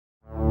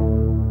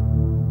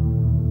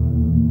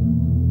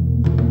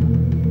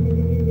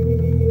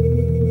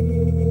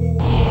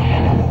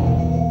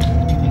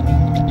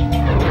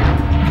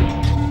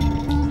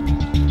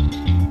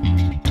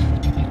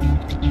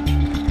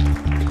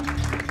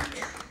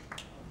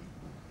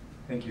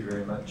Thank you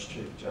very much,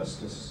 Chief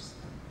Justice,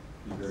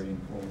 for your very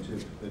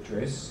informative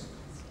address.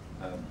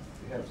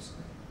 We have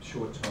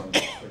short time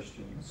for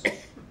questions.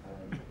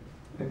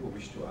 People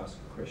wish to ask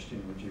a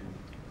question, would you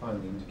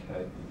kindly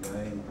indicate your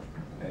name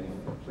and,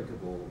 if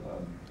applicable,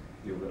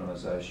 the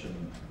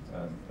organisation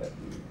that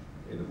you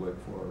either work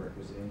for or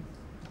represent?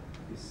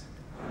 Yes.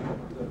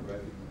 You've got a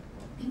roving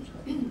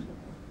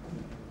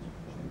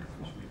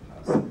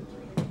microphone.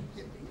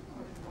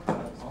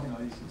 Oh no,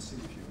 you can see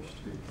if you wish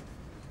to.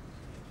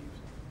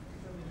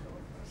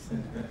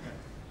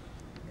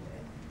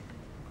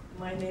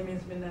 My name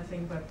is Minna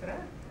Singh Batra,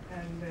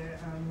 and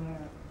I'm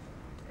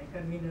a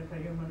convener for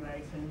human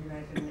rights and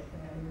United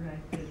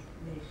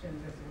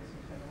Nations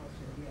Association of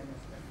Australia and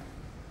Australia.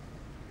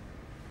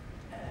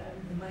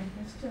 My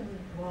question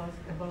was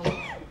about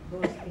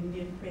those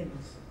Indian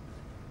pins,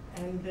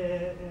 and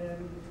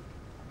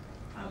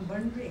I'm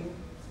wondering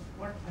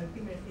what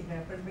ultimately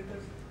happened,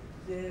 because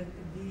the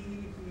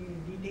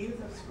details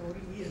of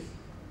story is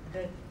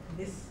that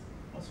this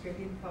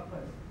Australian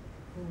couple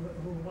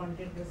who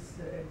wanted this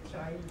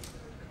child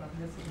from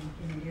this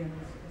Indian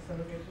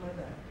surrogate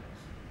mother,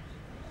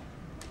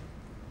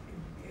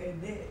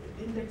 they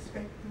didn't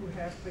expect to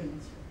have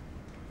twins.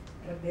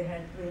 They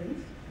had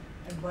twins,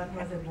 and one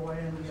was a boy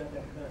and the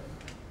other girl.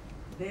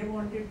 They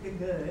wanted the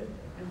girl,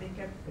 and they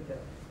kept the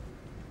girl,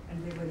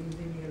 and they were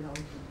easily allowed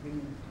to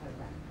bring her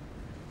back.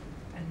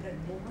 And that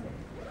boy,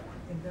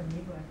 in the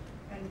meanwhile,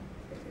 and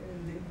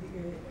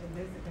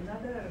there's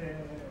another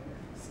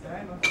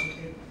scam about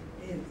it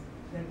is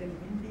that in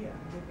India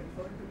they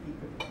prefer to keep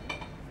it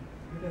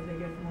because they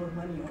get more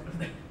money out of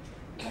that.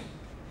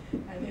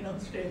 And in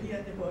Australia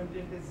they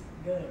wanted this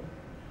girl.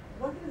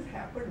 What has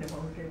happened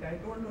about it? I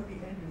don't know the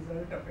end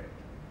result of it,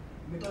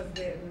 because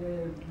the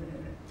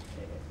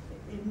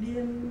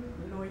Indian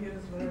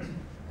lawyers were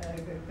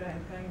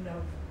kind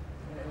of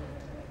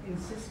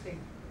insisting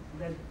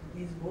that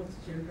these both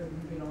children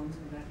belong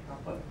to that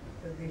couple,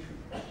 that they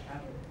should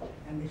have it,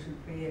 and they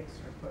should pay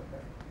extra for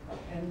that.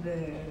 And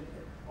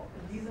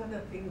these are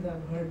the things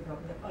I've heard from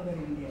the other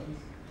Indians,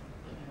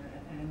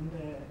 and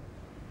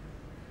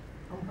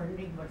I'm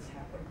wondering what's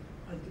happened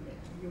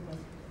ultimately. You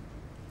must.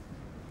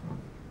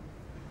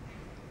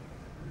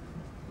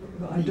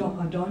 I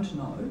don't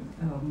know,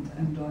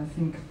 and I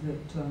think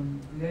that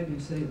the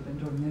ABC have been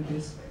doing their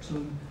best to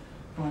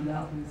find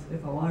out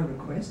with FOI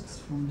requests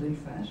from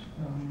DFAT,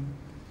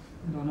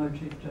 and I know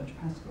Chief Judge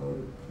Pascoe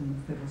from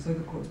the Federal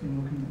Circuit Court has been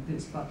looking at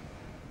this, but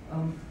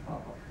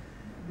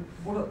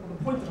the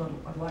point that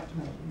I'd like to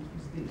make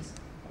is this.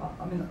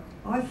 I mean,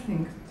 I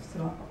think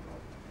that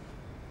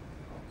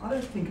I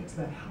don't think it's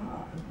that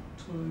hard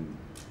to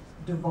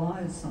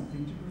devise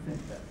something to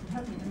prevent that from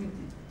happening. I mean,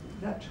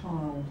 that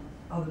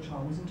other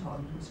child was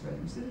entitled to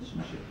Australian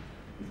citizenship.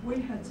 If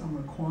we had some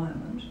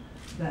requirement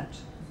that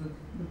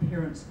the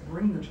parents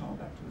bring the child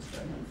back to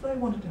Australia, if they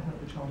wanted to have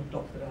the child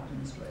adopted out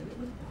in Australia,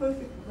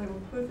 they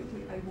were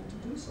perfectly able to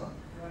do so.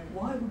 Right.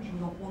 Why would you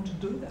not want to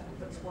do that?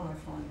 That's what I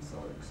find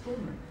so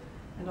extraordinary.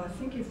 And I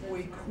think if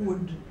we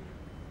could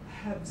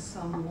have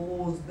some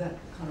laws that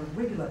kind of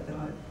regulate that, I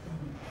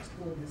haven't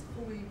explored this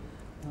fully,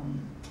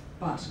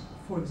 but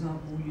for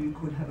example, you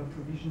could have a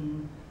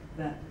provision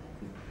that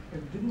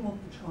if you didn't want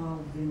the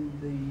child, then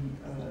the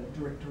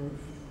Director of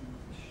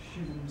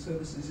Human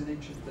Services in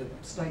each of the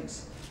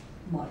states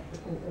might,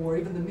 or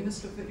even the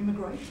Minister for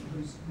Immigration,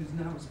 who's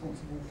now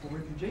responsible for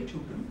refugee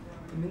children.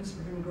 The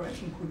Minister of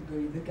Immigration could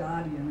be the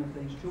guardian of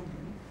these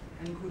children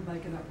and could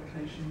make an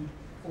application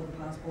for the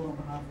passport on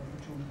behalf of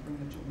the children to bring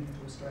the children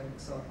into Australia.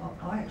 So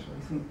I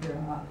actually think there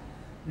are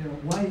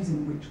ways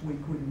in which we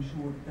could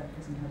ensure that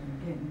doesn't happen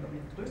again, but we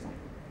have to do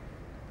something.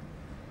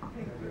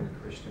 We have a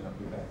question up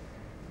the back.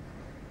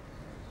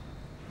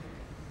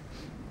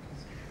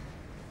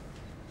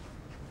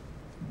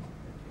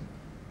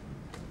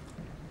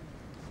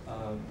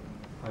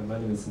 Hi, my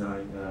name is Nai.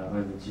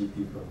 I'm a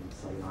GP from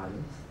Southern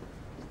Islands.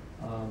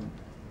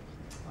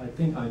 I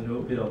think I know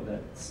a bit of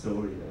that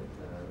story that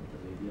the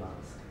lady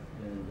asked.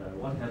 And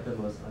what happened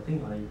was, I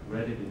think I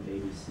read it in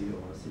ABC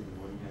or Sydney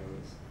Morning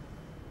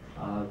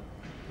Herald.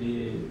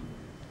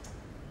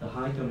 The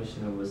High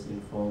Commissioner was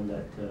informed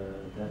that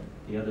that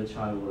the other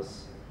child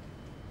was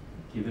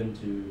given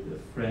to the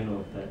friend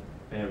of that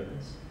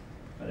parents,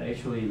 but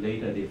actually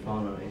later they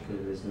found out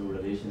actually there's no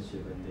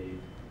relationship, and they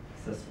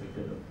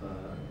suspected of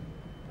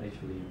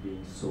actually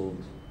being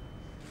sold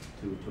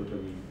to a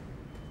totally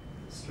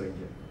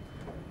stranger.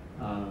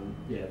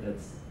 Yeah,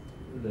 that's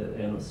the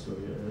end of the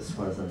story as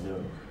far as I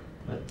know.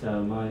 But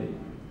my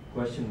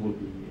question would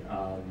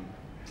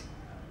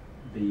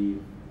be,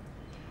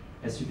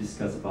 as you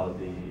discuss about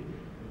the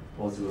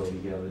possible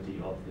legality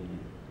of the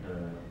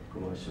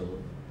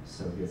commercial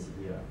surrogacy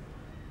here,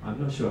 I'm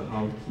not sure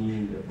how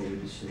keen the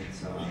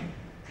politicians are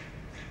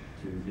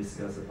to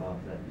discuss about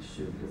that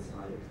issue, because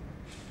I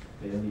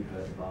barely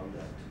heard about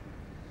that.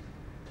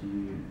 Do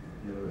you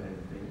know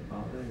anything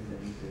about that? Is there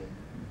anything?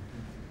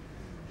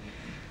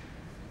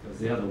 Because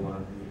the other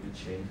one maybe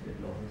changed the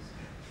laws.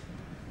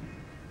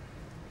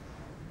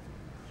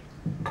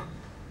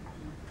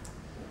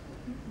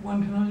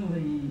 one can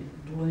only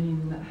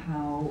glean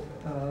how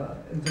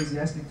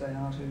enthusiastic they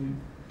are to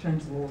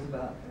change the laws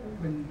about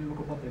when we look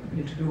at what they're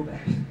prepared to do about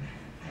it.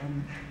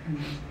 And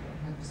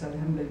I have to say they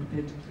haven't been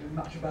prepared to do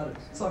much about it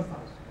so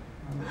far.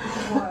 Which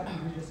is why I think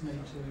we just need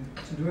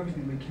to do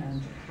everything we can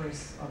to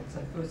press, I would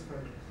say first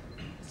for,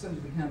 as soon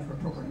as we can, for a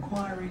proper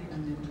inquiry,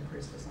 and then to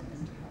press for something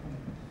to happen.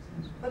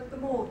 But the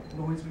more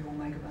noise we all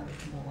make about it,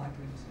 the more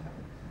likely it is to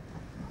happen.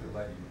 The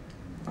lady,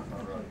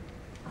 all right.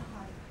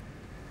 Hi.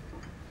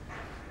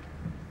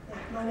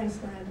 My name is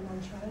Miranda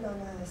Montrone. I'm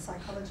a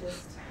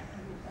psychologist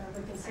and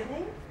live in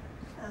Sydney.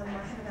 I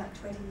have about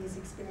 20 years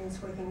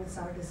experience working with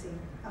surrogacy,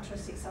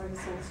 altruistic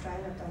surrogacy in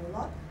Australia. I've done a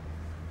lot.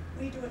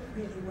 We do it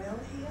really well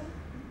here,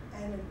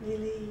 and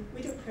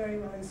we do it very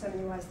well in so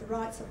many ways. The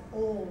rights of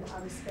all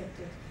are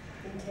respected.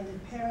 The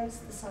intended parents,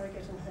 the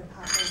surrogate and her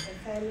partner and her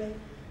family,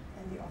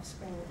 and the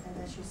offspring.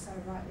 And as you so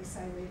rightly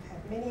say, we've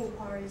had many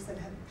inquiries that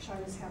have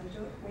shown us how to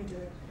do it. We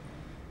do.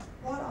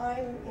 What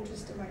I'm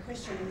interested in, my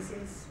question is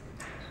in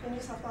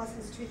New South Wales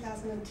since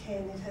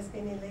 2010, it has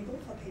been illegal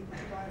for people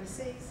to go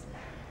overseas.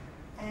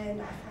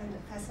 And I find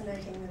it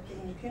fascinating that the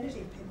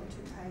impunity of people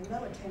to pay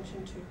no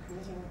attention to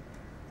committing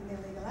an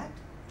illegal act.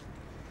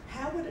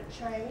 How would it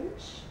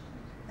change,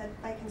 that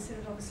they consider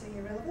it obviously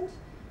irrelevant,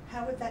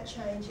 how would that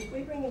change if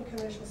we bring in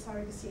commercial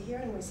surrogacy here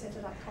and we set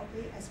it up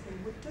properly as we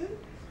would do?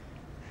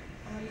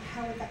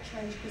 How would that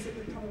change? Because it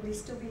would probably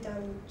still be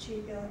done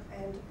cheaper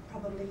and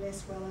probably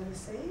less well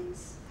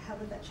overseas. How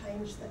would that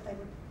change that they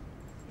would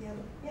be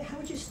able, yeah, how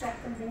would you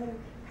stop them bringing,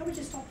 how would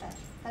you stop that?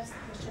 That's the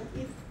question,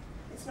 if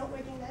it's not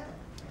working now.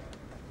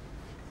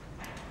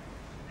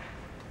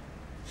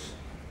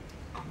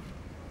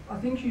 I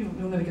think you'll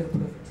never get a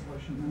perfect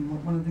solution,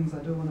 and one of the things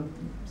I do want to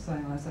say,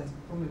 and I say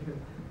probably to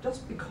people,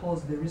 just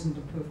because there isn't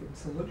a perfect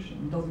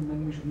solution doesn't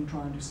mean we shouldn't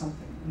try and do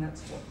something, and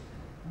that's what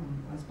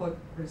I spoke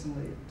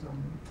recently at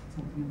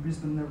something in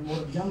Brisbane. There were a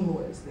lot of young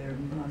lawyers there,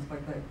 and when I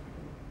spoke, they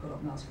got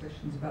up and asked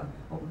questions about,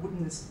 oh,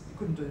 wouldn't this, you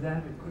couldn't do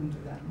that, or you couldn't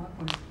do that. And my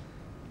point is,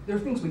 there are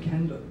things we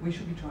can do. We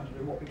should be trying to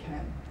do what we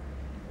can,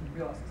 and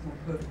realise it's not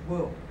a perfect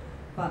world.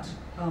 But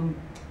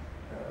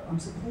I'm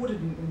supported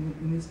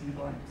in this view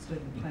by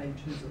Stephen Page,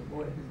 who's a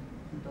lawyer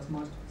who does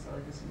most of the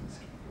surrogacy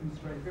in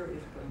Australia, very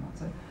ethically, I might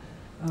say.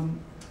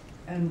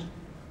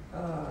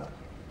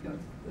 You know,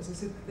 as I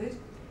said, these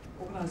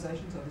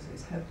organisations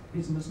overseas have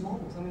business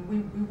models. I mean,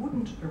 we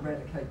wouldn't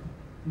eradicate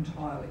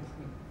entirely if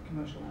we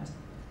commercialised,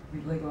 we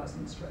legalised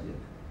in Australia,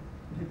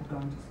 people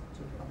going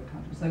to other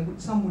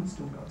countries. Some would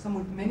still go.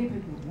 Many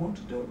people would want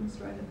to do it in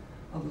Australia.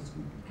 Others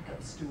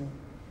would still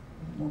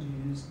want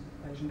to use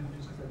Asian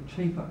countries because they were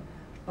cheaper.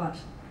 But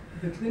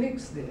the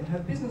clinics there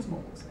have business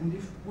models, and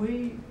if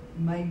we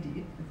made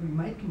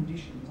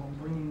conditions on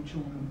bringing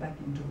children back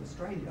into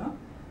Australia,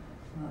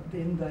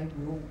 then they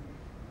will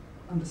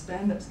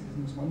understand that's the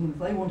business model, and if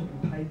they want to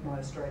be paid by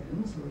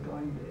Australians who are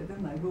going there,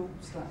 then they will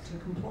start to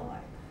comply.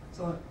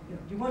 So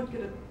you won't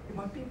get it, it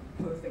won't be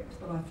perfect,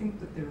 but I think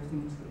that there are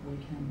things that we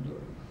can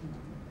do.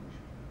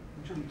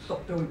 We shouldn't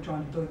stop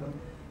trying to do them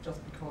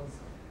just because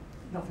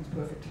nothing's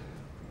perfect.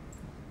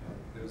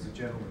 There was a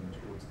gentleman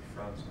towards the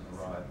front on the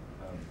right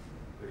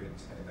who had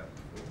his hand up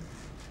before.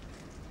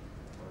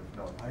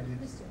 No, I did.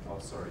 Oh,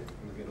 sorry,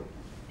 in the middle.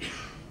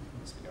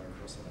 Must be going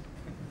across that.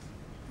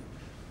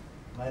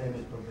 My name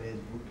is Prabez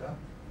Bhutta.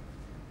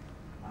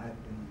 I've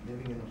been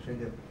living in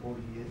Australia for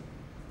 4 years.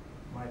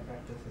 My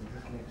practice is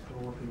just next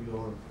door to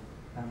your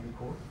family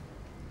court.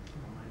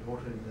 My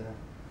daughter is a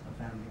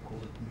family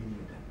court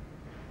mediator.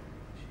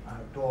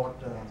 I've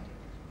taught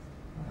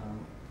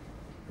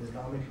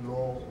Islamic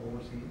law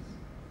overseas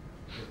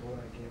before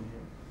I came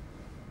here.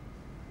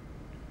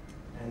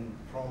 And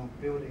from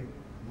purely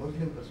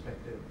Muslim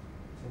perspective,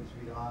 since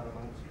we are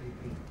amongst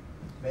people,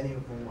 many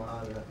of whom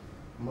are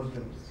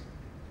Muslims,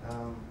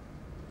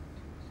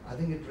 I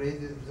think it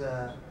raises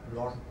a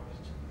lot of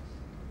questions.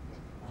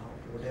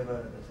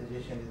 Whatever the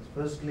suggestion is,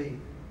 firstly,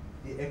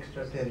 the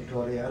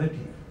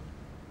extraterritoriality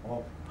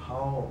of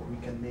how we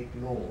can make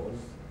laws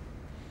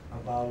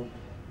about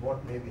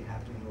what may be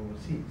happening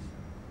overseas.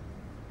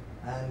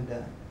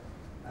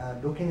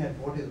 And looking at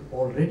what is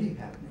already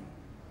happening,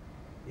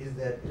 is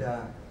that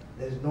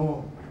there is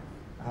no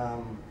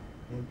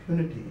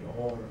impunity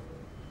or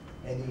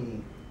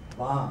any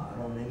bar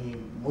on any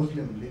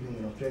Muslim living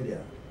in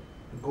Australia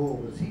to go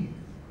overseas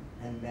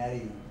and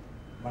marry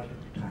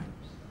multiple times.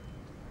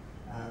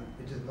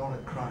 It is not a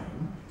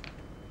crime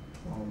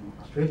from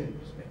Australian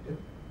perspective,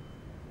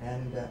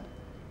 and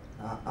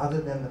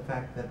other than the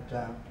fact that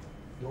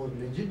those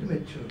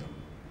legitimate children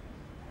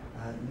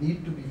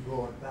need to be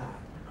brought back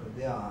because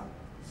they are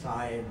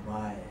sired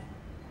by,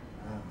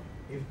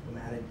 if the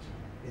marriage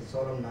is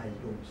solemnized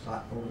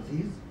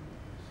overseas,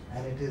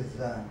 and it is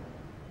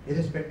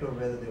irrespective of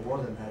whether there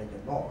was a marriage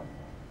or not,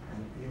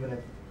 and even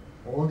if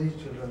all these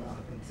children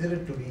are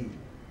considered to be,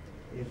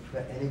 if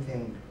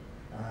anything,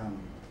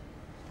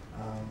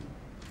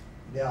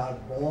 they are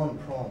born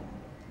from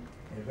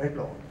a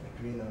wedlock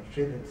between an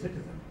Australian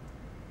citizen,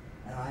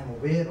 and I am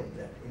aware of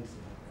that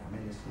incident. I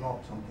mean, it's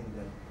not something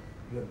that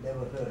you have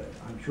never heard.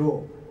 I'm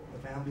sure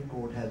the family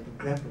court has to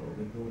grapple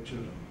with those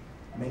children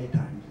many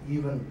times.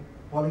 Even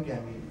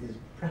polygamy is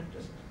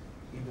practiced,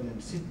 even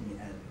in Sydney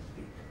as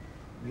we speak.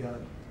 We are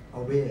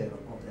aware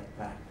of that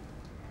fact.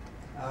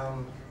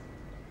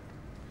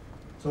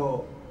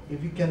 So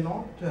if you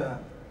cannot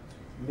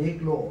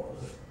make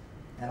laws,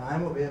 and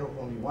I'm aware of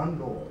only one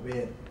law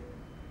where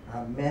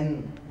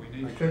men, We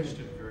need a Australian,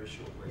 question very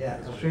shortly. yeah,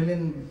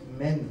 Australian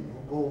men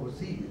who go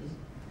overseas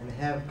and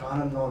have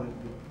carnal knowledge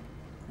with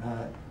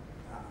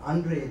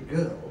underage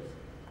girls,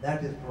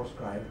 that is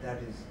proscribed, that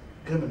is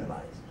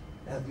criminalized.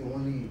 That's the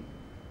only,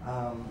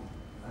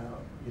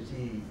 you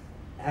see,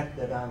 act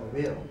that I'm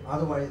aware of.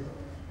 Otherwise,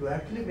 to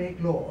actually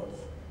make laws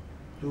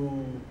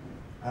to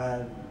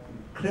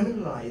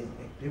criminalize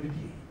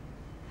activity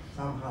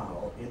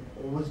somehow in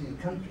overseas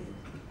countries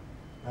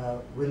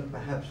will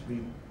perhaps be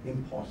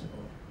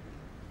impossible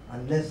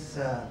unless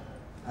there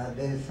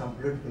is some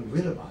political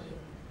will about it.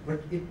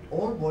 But it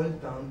all boils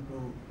down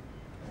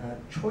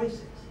to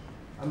choices.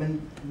 I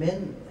mean,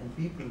 men and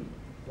people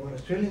who are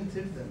Australian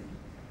citizens,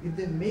 if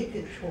they make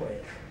a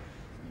choice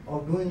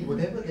of doing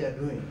whatever they are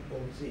doing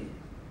overseas,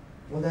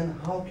 well then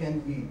how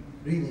can we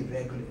really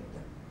regulate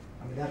them?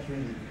 I mean, that's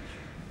really the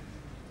issue.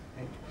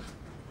 Thank you.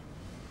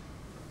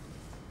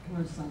 Can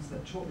I just answer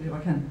that shortly if I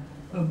can?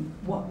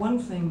 One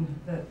thing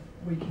that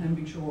we can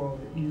be sure of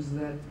is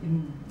that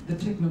in the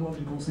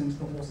technological sense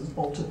the horse is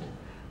bolted.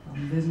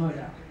 There's no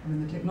doubt. I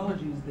mean, the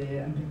technology is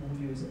there and people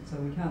will use it. So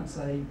we can't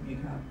say you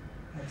can't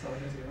have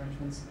surrogacy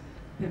arrangements.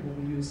 People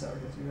will use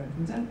surrogacy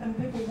arrangements and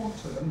people want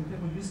to. I mean,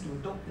 people used to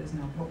adopt. There's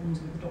now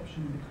problems with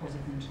adoption because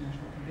of the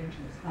International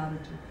Convention. It's harder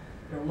to,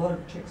 there are a lot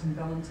of checks and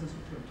balances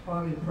which are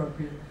entirely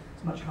appropriate.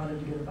 It's much harder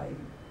to get a baby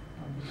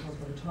because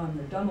by the time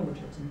they've done all the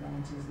checks and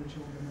balances, the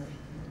children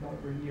are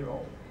over a year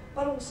old.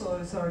 But also,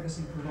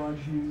 surrogacy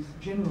provides you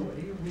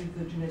generally with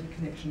the genetic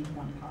connection to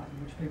one party,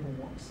 which people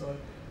want. So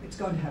it's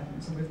going to happen.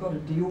 So we've got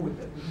to deal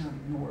with it. We can't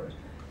ignore it.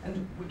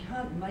 And we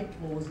can't make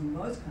laws in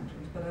those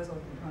countries, but as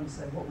I've been trying to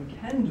say, what we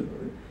can do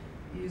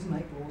is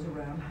make laws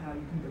around how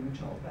you can bring a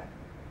child back.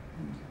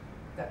 And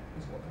that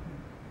is what I think.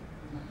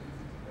 I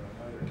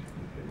know there are a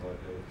couple of people out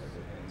there with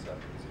their hands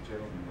up. There's a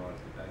gentleman right at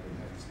the back who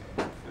has his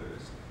hand up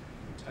first.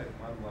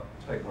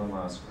 We'll take one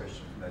last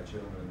question from that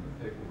gentleman, and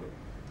the people that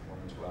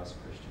wanted to ask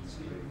questions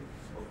here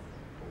or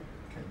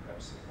can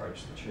perhaps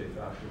approach the chief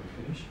after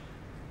we finish.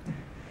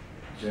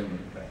 Gentleman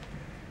at the back.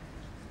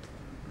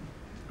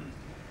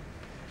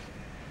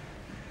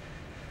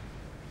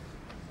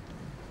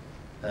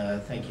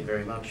 Thank you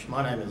very much.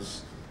 My name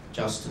is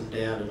Justin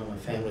Dowd and I'm a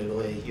family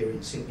lawyer here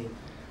in Sydney.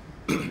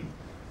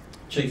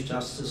 Chief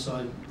Justice,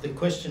 the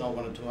question I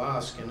wanted to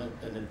ask, and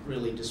it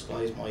really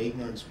displays my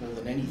ignorance more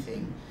than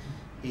anything,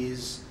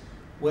 is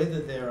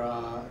whether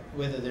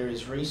there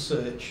is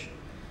research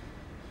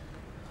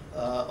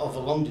of a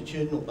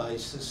longitudinal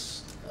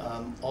basis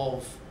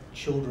of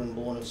children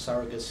born of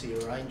surrogacy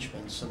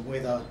arrangements and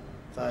whether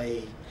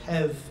they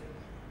have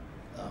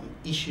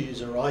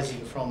issues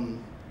arising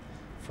from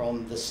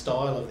the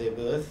style of their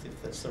birth,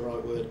 if that's the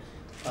right word,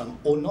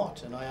 or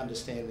not. And I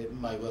understand it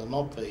may well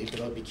not be,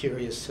 but I'd be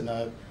curious to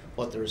know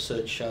what the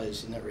research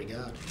shows in that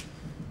regard.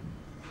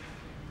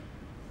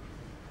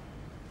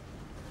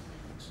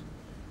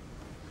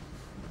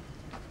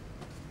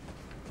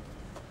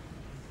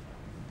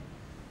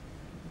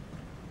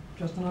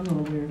 Justin, I'm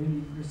not aware of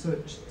any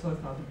research so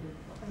far.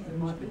 There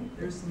might be.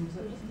 There is some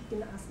research. You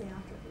can ask me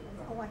after.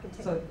 Oh, I can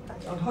take So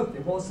I'd hope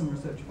there was some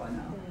research by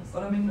now.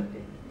 But I mean,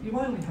 you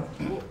only have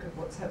to look at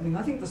what's happening.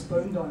 I think the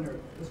sperm donor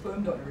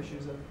issue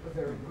is a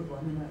very good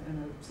one in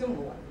a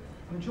similar way.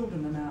 I mean,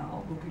 children are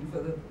now looking for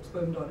the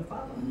sperm donor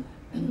father,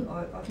 and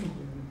I think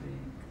we would be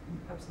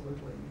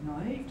absolutely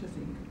naive to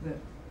think that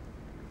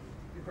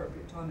the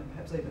appropriate time, and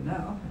perhaps even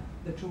now,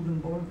 that children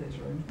born of these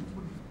arrangements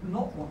would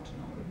not want to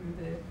know who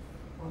their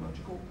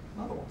biological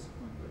mother was.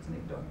 It's an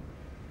egg donor.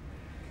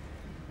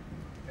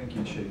 Thank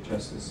you, Chief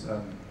Justice.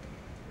 The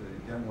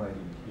young lady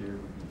here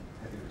would be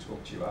happy to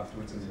talk to you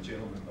afterwards, and the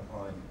gentleman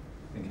behind,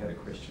 I think, had a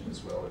question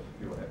as well, if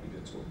you're happy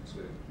to talk to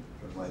them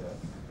later.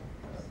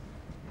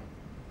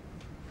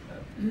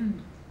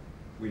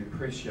 We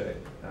appreciate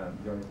the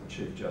Honourable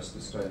Chief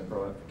Justice Diana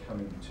Bryant for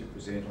coming to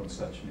present on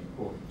such an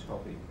important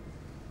topic.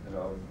 And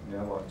I would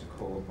now like to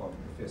call upon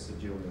Professor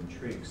Gillian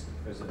Triggs, the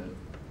President of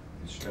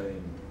the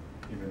Australian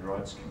Human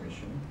Rights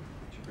Commission,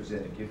 to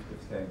present a gift of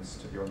thanks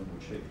to the Honourable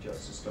Chief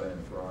Justice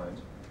Diana Bryant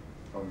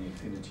on the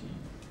Affinity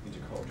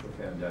Intercultural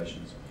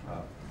Foundation's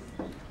behalf.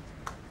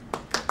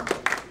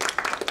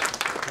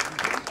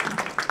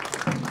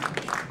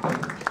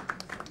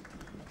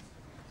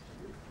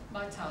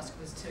 My task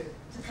was to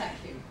thank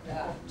you,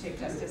 Chief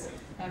Justice.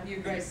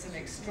 You raised some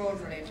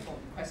extraordinarily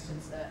important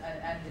questions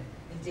and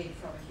indeed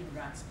from a human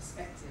rights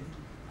perspective.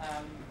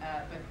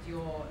 But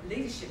your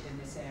leadership in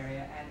this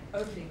area and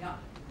opening up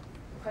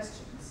the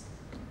questions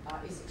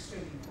is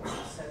extremely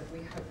important, so we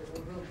hope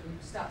that we'll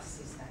start to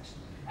see some action.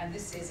 And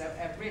this is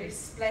a really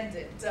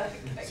splendid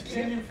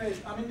genuine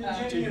faith. I mean,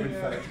 genuine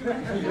faith.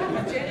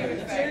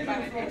 genuine faith, but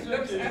it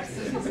looks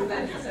absolutely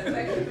splendid, so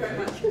thank you very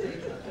much.